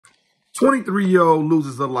23-year-old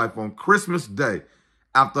loses her life on Christmas Day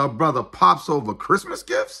after her brother pops over Christmas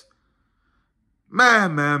gifts?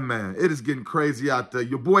 Man, it is getting crazy out there.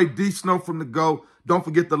 Your boy D Snow from The Go. Don't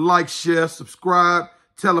forget to like, share, subscribe,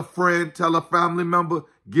 tell a friend, tell a family member,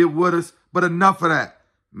 get with us. But enough of that.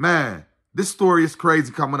 Man, this story is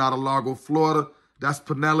crazy coming out of Largo, Florida. That's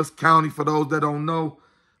Pinellas County for those that don't know.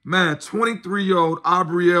 Man, 23-year-old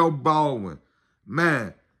Abrielle Baldwin.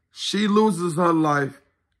 Man, she loses her life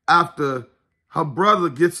after her brother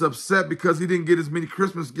gets upset because he didn't get as many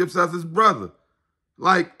Christmas gifts as his brother.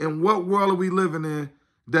 Like, in what world are we living in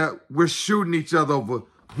that we're shooting each other over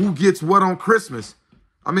who gets what on Christmas?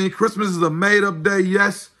 I mean, Christmas is a made-up day.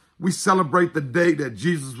 Yes, we celebrate the day that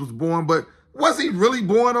Jesus was born, but was he really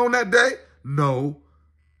born on that day? No.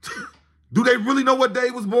 Do they really know what day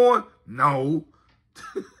he was born? No.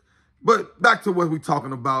 But back to what we're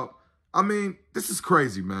talking about. I mean, this is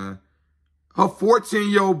crazy, man. Her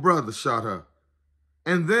 14-year-old brother shot her.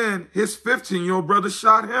 And then his 15-year-old brother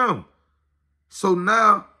shot him. So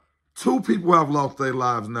now, 2 people have lost their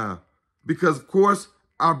lives now. Because, of course,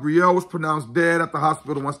 Abrielle was pronounced dead at the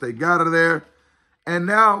hospital once they got her there. And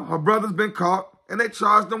now her brother's been caught, and they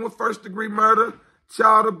charged him with first-degree murder,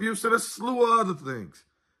 child abuse, and a slew of other things.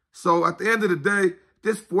 So at the end of the day,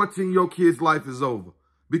 this 14-year-old kid's life is over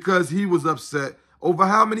because he was upset over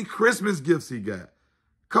how many Christmas gifts he got.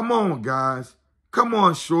 Come on, guys. Come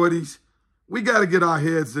on, shorties. We got to get our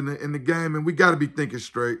heads in the game, and we got to be thinking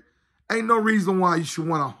straight. Ain't no reason why you should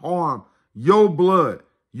want to harm your blood,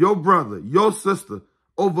 your brother, your sister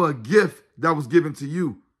over a gift that was given to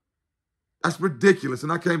you. That's ridiculous,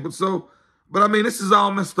 and I can't, but I mean, this is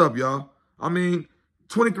all messed up, y'all. I mean,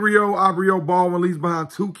 23-year-old Abrielle Baldwin leaves behind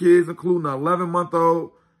 2 kids, including an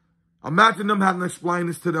 11-month-old. Imagine them having to explain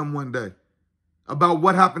this to them one day about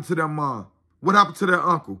what happened to their mom, what happened to their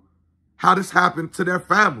uncle, how this happened to their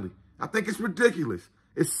family. I think it's ridiculous.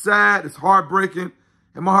 It's sad, it's heartbreaking,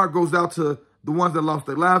 and my heart goes out to the ones that lost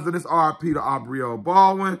their lives, and it's RIP to Abrielle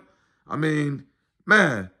Baldwin. I mean,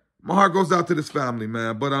 man, my heart goes out to this family,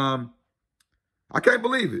 man. But I can't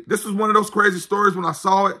believe it. This was one of those crazy stories when I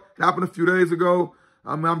saw it. It happened a few days ago.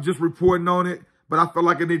 I mean, I'm just reporting on it, but I felt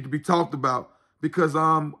like it needed to be talked about because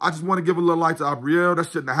I just want to give a little light to Abrielle. That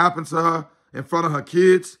shouldn't have happened to her in front of her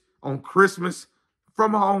kids on Christmas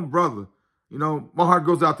from her own brother. You know, my heart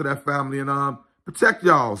goes out to that family, and protect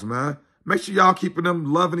y'alls, man. Make sure y'all keeping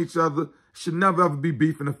them loving each other. Should never, ever be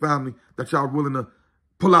beef in the family that y'all willing to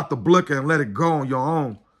pull out the blicker and let it go on your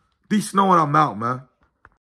own. D Snow and I'm out, man.